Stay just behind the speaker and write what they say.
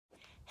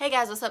Hey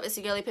guys, what's up? It's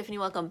your girl Epiphany.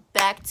 Welcome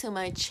back to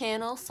my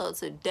channel. So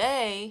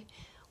today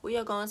we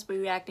are going to be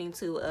reacting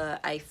to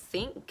I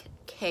think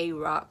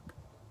K-rock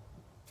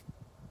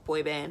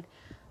boy band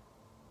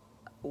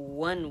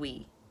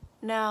Onewe.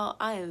 Now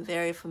I am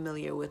very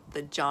familiar with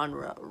the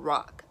genre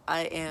rock.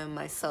 I am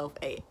myself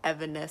a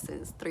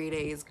Evanescence, 3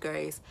 Days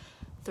Grace,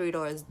 3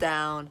 Doors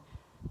Down,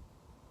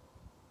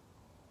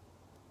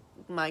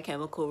 My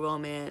Chemical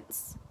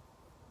Romance,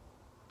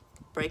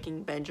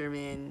 Breaking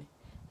Benjamin,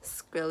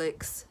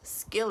 Skrillex,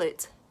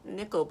 Skillet,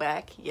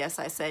 Nickelback. Yes,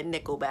 I said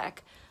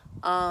Nickelback.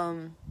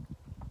 I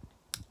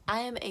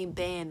am a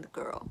band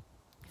girl.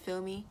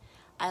 Feel me?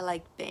 I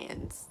like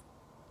bands.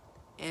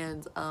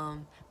 And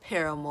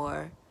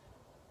Paramore.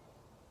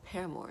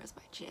 Paramore is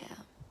my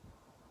jam.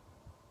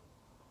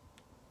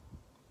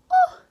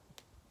 Oh!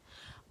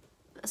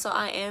 So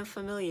I am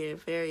familiar,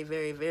 very,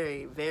 very,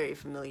 very, very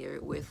familiar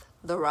with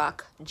the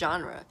rock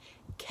genre.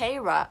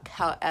 K-rock,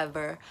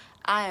 however,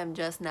 I am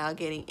just now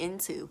getting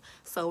into.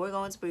 So we're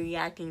going to be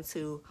reacting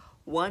to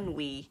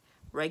Onewe,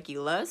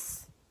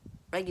 Regulus.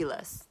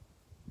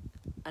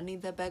 I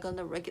need that back on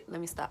the let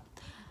me stop.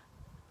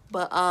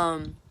 But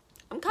I'm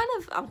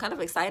kind of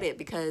excited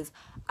because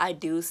I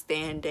do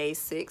stan Day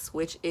 6,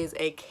 which is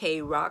a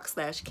K-rock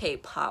 /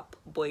 K-pop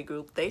boy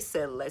group. They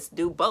said let's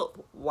do both.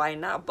 Why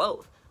not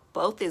both?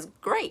 Both is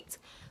great.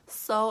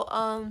 So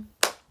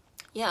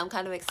yeah, I'm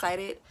kind of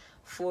excited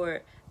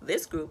for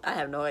this group. I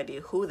have no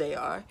idea who they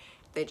are.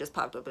 They just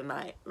popped up in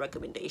my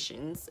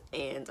recommendations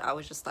and I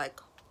was just like,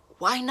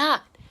 why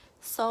not?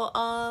 So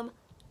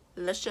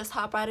let's just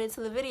hop right into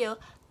the video.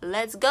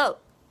 Let's go.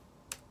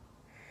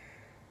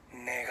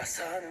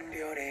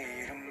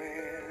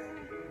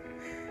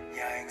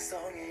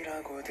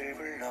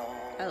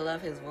 I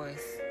love his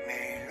voice.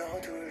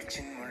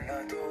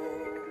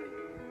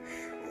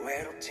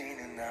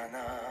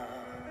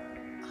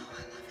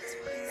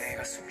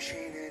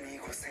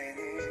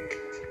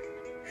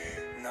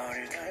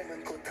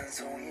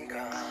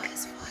 Oh,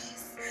 his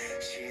voice.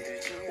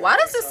 Why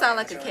does this sound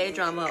like a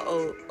K-drama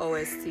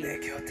OST?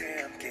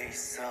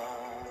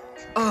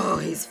 Oh,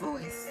 his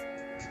voice.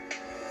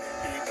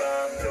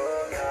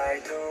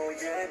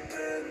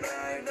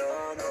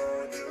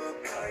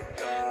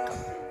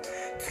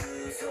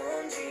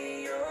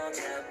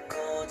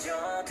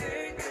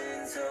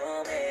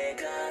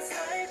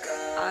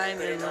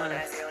 I'm in love.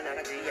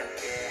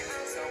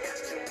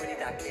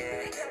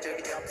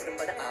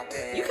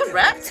 You can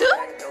rap too?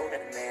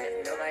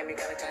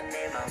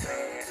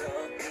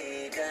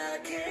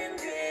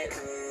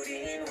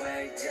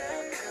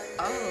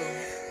 Oh.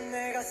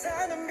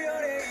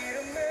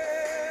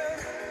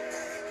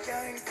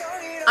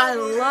 I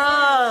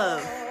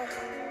love.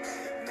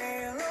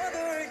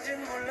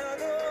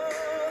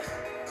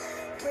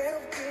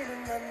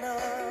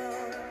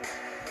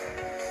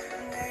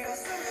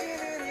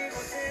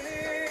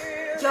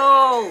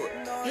 Yo,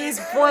 his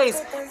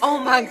voice. Oh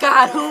my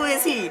God, who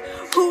is he?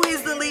 Who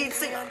is the lead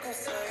singer?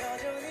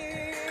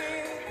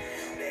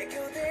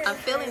 I'm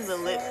feeling the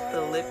lip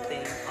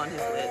thing on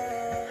his lip.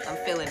 I'm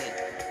feeling it.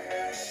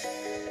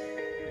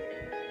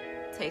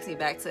 Takes me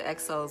back to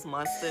EXO's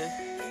Monster.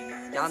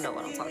 Y'all know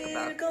what I'm talking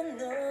about.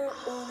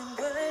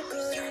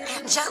 You're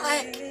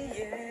angelic.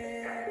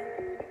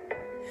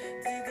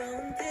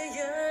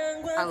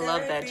 I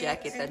love that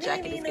jacket. That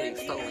jacket is getting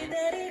stolen.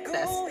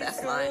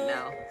 That's mine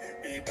now.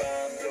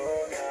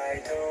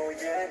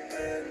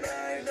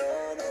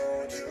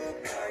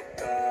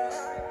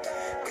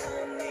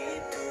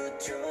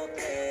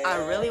 I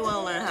really want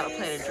to learn how to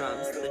play the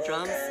drums. The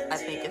drums, I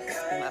think, is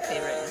my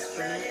favorite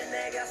instrument.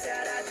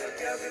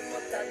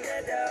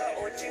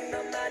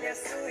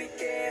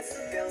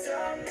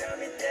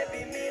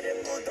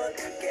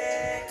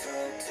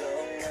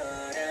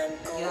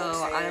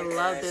 Yo, I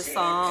love this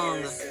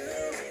song.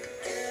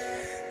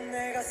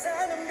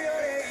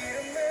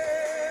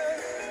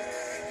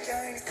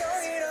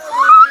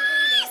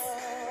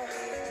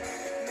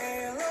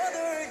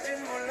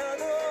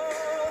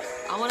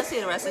 I want to see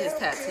the rest of his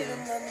tattoo.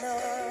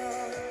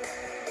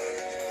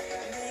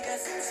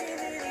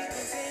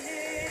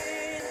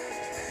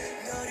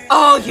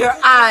 Oh, your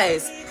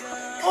eyes.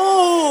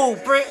 Oh,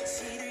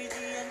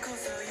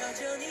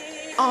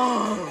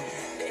 oh.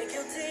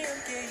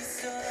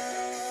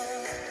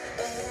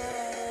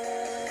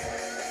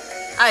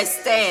 I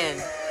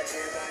stand.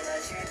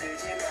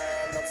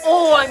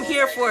 Oh, I'm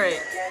here for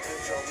it.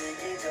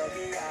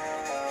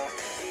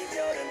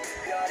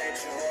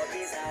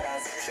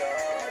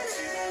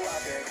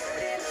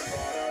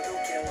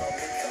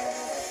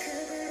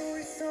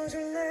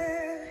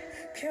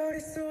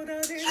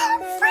 Your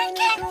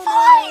freaking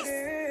voice!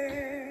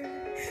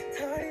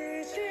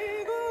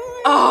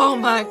 Oh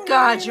my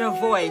God, your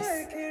voice.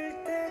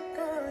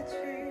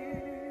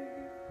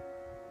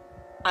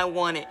 I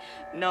want it.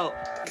 No.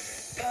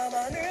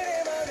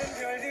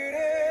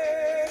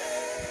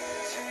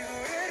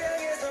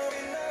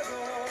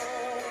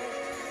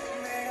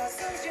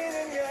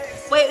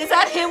 Wait, is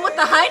that him with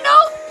the high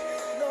note?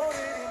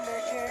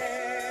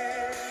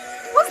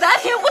 Was that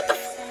him with the...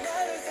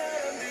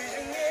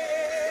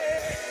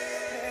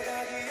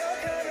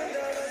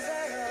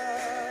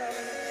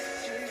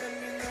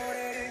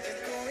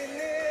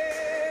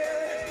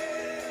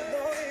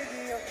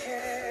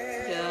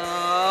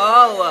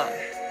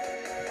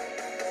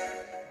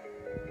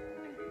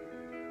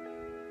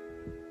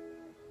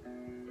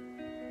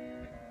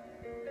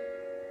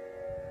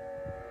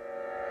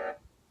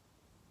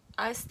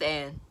 I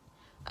stand.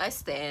 I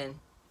stand.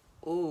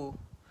 Ooh.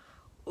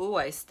 Ooh,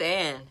 I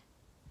stand.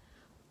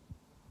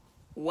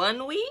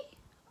 Onewe?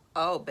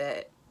 Oh,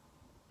 bet.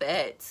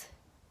 Bet.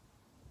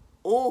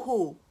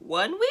 Ooh,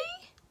 Onewe?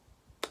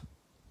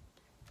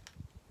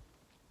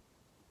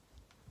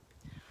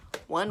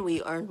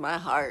 Onewe earned my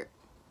heart.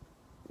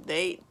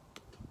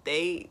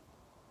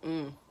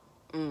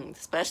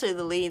 Especially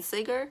the lead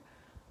singer.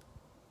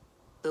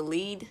 The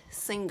lead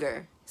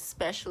singer,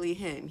 especially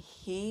him.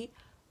 He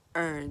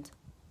earned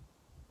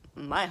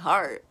my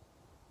heart.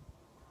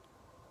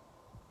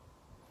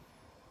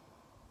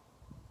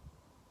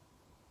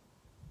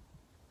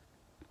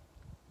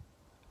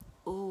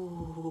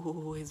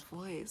 Ooh, his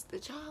voice.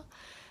 Did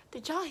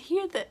y'all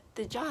hear that?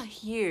 Did y'all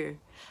hear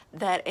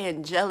that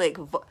angelic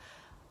voice?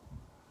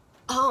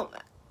 Oh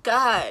my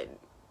God.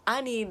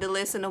 I need to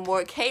listen to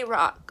more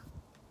K-rock.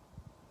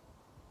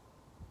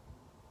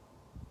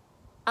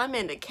 I'm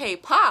into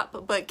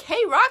K-pop, but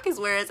K-rock is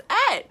where it's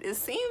at. It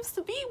seems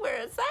to be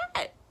where it's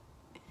at.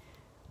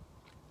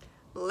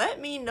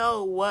 Let me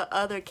know what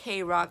other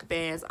K-rock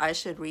bands I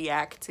should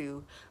react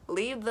to.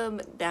 Leave them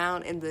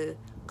down in the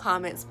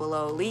comments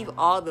below. Leave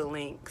all the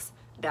links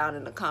down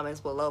in the comments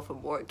below for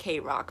more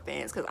K-rock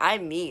bands, because I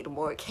need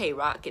more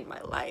K-rock in my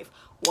life.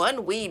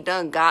 Onewe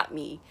done got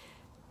me.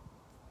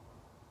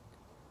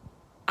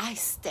 I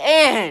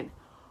stand.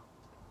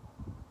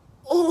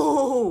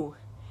 Ooh,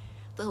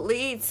 the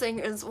lead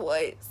singer's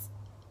voice.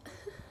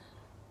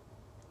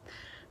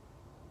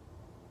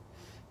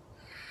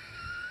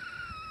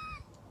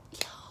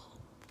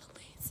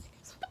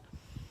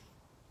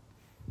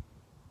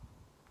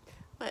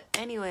 But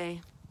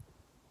anyway,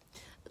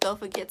 don't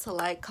forget to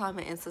like,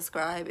 comment, and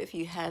subscribe if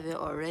you haven't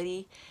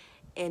already.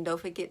 And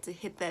don't forget to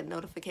hit that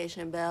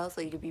notification bell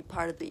so you can be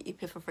part of the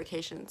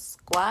Epiphification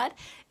squad.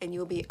 And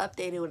you'll be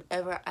updated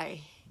whenever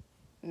I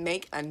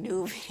make a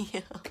new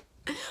video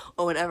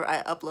or whenever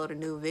I upload a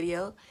new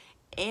video.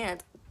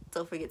 And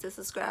don't forget to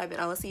subscribe. And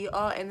I will see you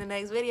all in the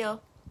next video.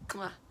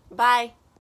 Bye.